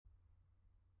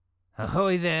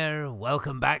Ahoy there,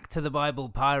 welcome back to the Bible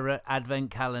Pirate Advent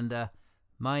Calendar.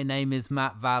 My name is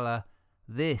Matt Valler.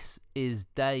 This is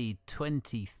day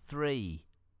 23.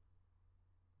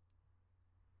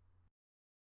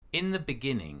 In the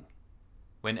beginning,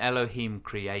 when Elohim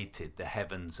created the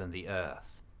heavens and the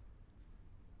earth,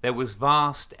 there was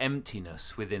vast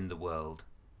emptiness within the world.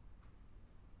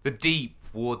 The deep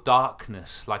wore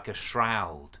darkness like a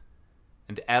shroud,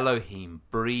 and Elohim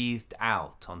breathed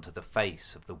out onto the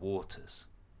face of the waters.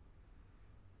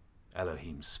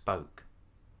 Elohim spoke.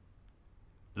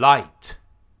 Light!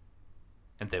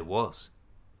 And there was.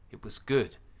 It was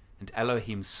good, and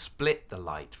Elohim split the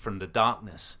light from the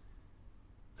darkness.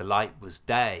 The light was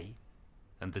day,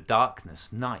 and the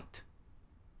darkness night.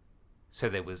 So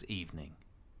there was evening,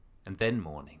 and then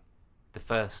morning, the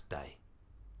first day.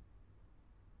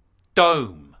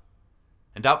 Dome!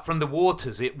 And up from the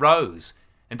waters it rose,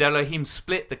 and Elohim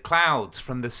split the clouds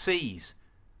from the seas.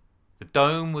 The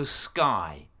dome was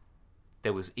sky.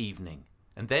 There was evening,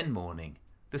 and then morning,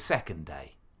 the second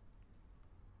day.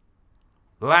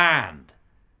 Land!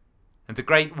 And the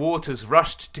great waters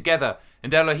rushed together,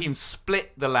 and Elohim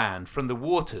split the land from the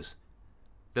waters.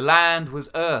 The land was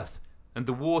earth, and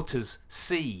the waters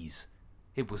seas.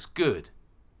 It was good.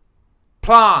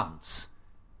 Plants!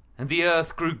 And the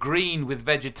earth grew green with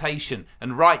vegetation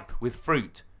and ripe with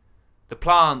fruit. The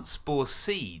plants bore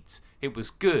seeds. It was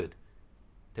good.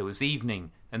 There was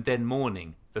evening and then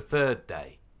morning, the third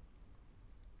day.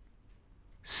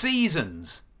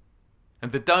 Seasons!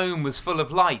 And the dome was full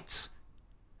of lights.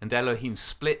 And Elohim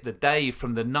split the day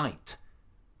from the night.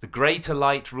 The greater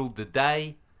light ruled the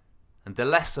day, and the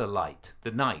lesser light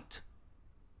the night.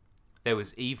 There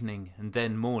was evening and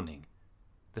then morning,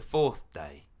 the fourth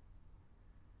day.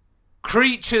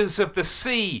 Creatures of the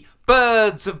sea,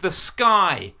 birds of the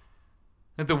sky!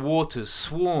 And the waters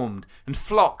swarmed, and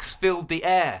flocks filled the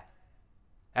air.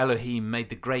 Elohim made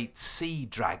the great sea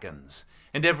dragons,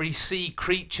 and every sea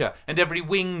creature, and every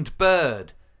winged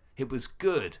bird. It was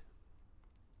good.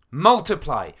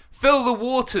 Multiply, fill the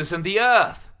waters and the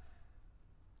earth.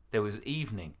 There was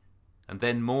evening, and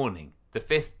then morning, the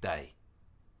fifth day.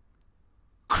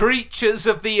 Creatures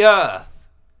of the earth!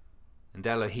 And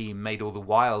Elohim made all the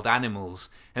wild animals,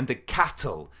 and the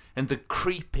cattle, and the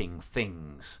creeping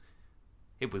things.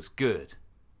 It was good.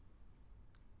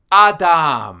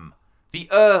 Adam, the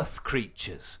earth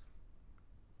creatures,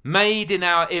 made in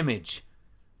our image,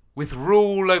 with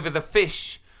rule over the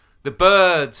fish, the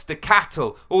birds, the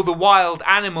cattle, all the wild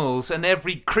animals, and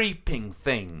every creeping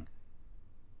thing.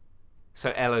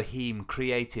 So Elohim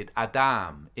created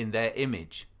Adam in their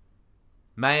image.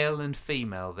 Male and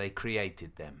female they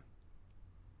created them.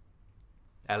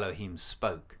 Elohim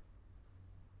spoke.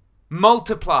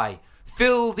 Multiply,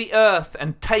 fill the earth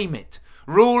and tame it.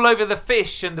 Rule over the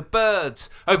fish and the birds,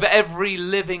 over every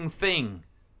living thing.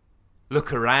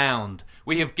 Look around.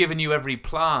 We have given you every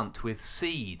plant with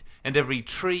seed and every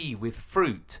tree with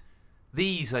fruit.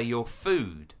 These are your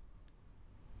food.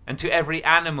 And to every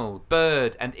animal,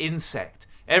 bird and insect,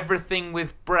 everything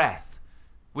with breath,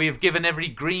 we have given every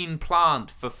green plant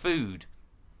for food.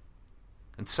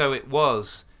 And so it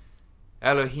was.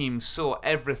 Elohim saw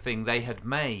everything they had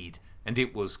made, and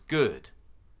it was good.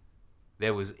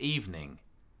 There was evening,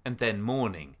 and then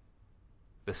morning,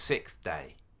 the sixth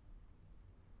day.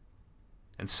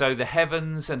 And so the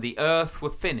heavens and the earth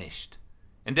were finished,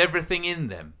 and everything in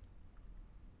them.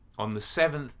 On the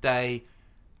seventh day,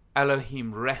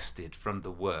 Elohim rested from the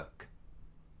work,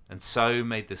 and so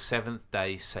made the seventh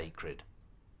day sacred.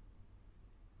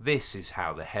 This is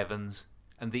how the heavens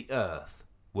and the earth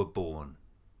were born.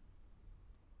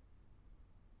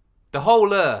 The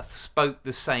whole earth spoke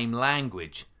the same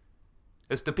language.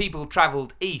 As the people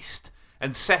travelled east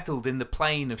and settled in the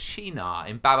plain of Shinar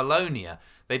in Babylonia,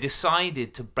 they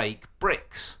decided to bake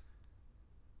bricks.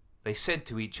 They said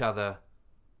to each other,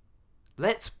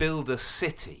 "Let's build a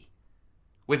city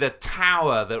with a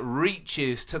tower that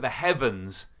reaches to the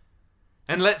heavens,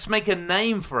 and let's make a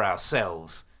name for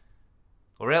ourselves,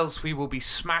 or else we will be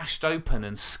smashed open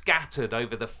and scattered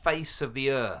over the face of the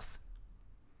earth."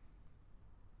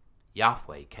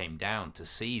 Yahweh came down to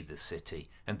see the city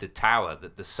and the tower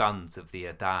that the sons of the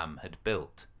Adam had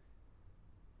built.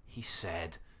 He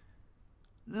said,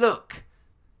 "Look,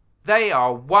 they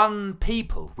are one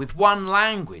people with one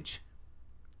language.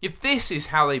 If this is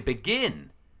how they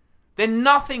begin, then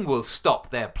nothing will stop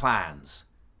their plans.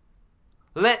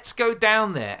 Let's go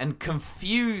down there and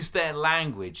confuse their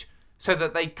language so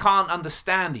that they can't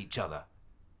understand each other."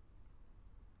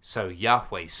 So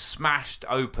Yahweh smashed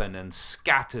open and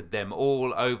scattered them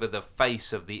all over the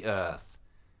face of the earth,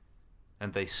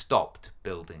 and they stopped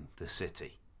building the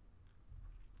city.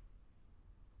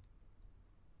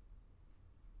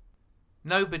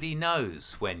 Nobody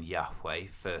knows when Yahweh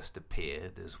first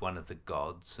appeared as one of the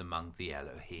gods among the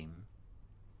Elohim.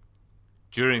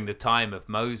 During the time of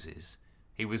Moses,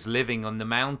 he was living on the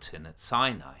mountain at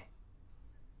Sinai.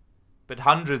 But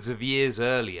hundreds of years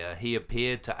earlier, he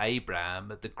appeared to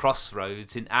Abraham at the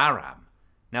crossroads in Aram,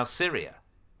 now Syria.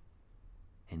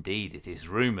 Indeed, it is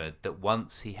rumoured that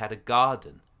once he had a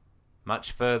garden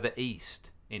much further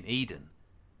east in Eden,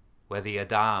 where the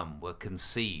Adam were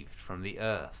conceived from the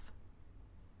earth.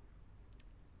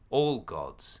 All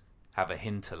gods have a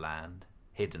hinterland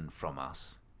hidden from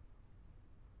us.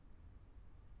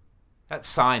 At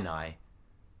Sinai,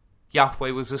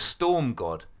 Yahweh was a storm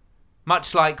god,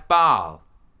 much like Baal.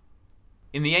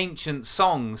 In the ancient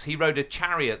songs, he rode a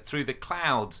chariot through the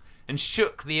clouds and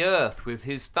shook the earth with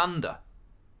his thunder.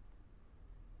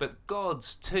 But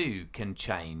gods too can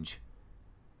change.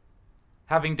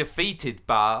 Having defeated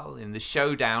Baal in the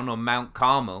showdown on Mount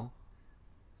Carmel,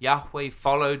 Yahweh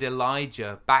followed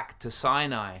Elijah back to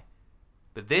Sinai,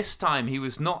 but this time he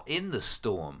was not in the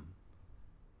storm,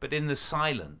 but in the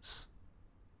silence,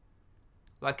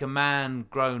 like a man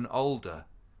grown older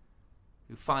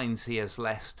who finds he has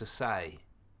less to say.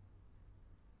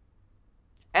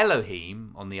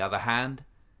 Elohim, on the other hand,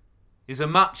 is a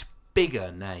much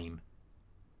bigger name.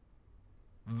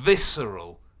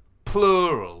 Visceral,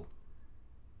 plural,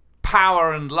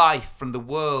 power and life from the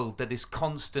world that is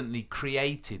constantly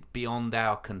created beyond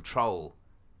our control.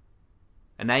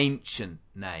 An ancient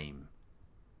name,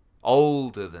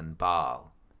 older than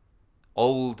Baal,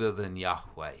 older than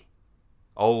Yahweh,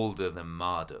 older than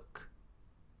Marduk.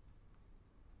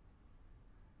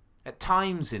 At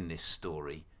times in this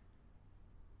story,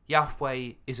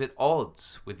 Yahweh is at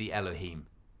odds with the Elohim.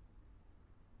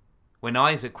 When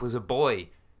Isaac was a boy,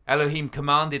 Elohim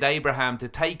commanded Abraham to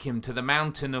take him to the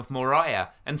mountain of Moriah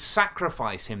and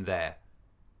sacrifice him there.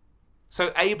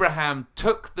 So Abraham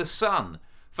took the son,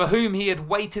 for whom he had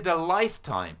waited a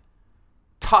lifetime,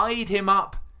 tied him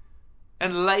up,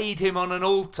 and laid him on an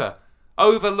altar,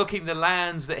 overlooking the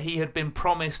lands that he had been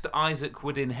promised Isaac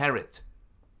would inherit.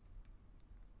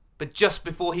 But just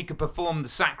before he could perform the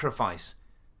sacrifice,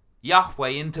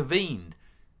 Yahweh intervened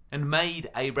and made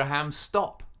Abraham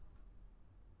stop.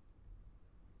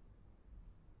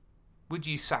 Would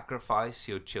you sacrifice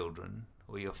your children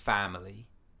or your family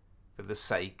for the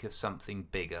sake of something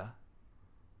bigger?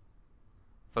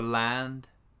 For land?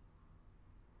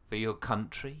 For your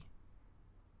country?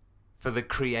 For the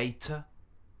Creator?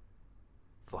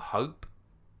 For hope?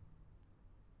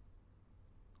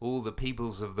 All the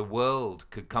peoples of the world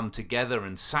could come together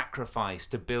and sacrifice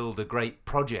to build a great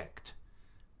project,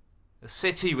 a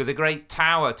city with a great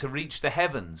tower to reach the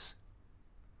heavens.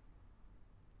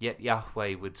 Yet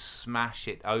Yahweh would smash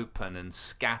it open and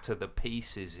scatter the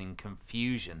pieces in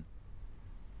confusion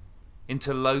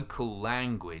into local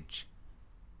language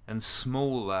and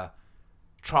smaller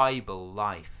tribal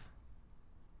life.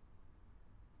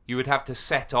 You would have to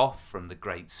set off from the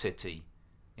great city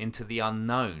into the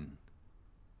unknown.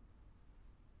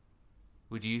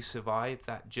 Would you survive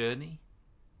that journey?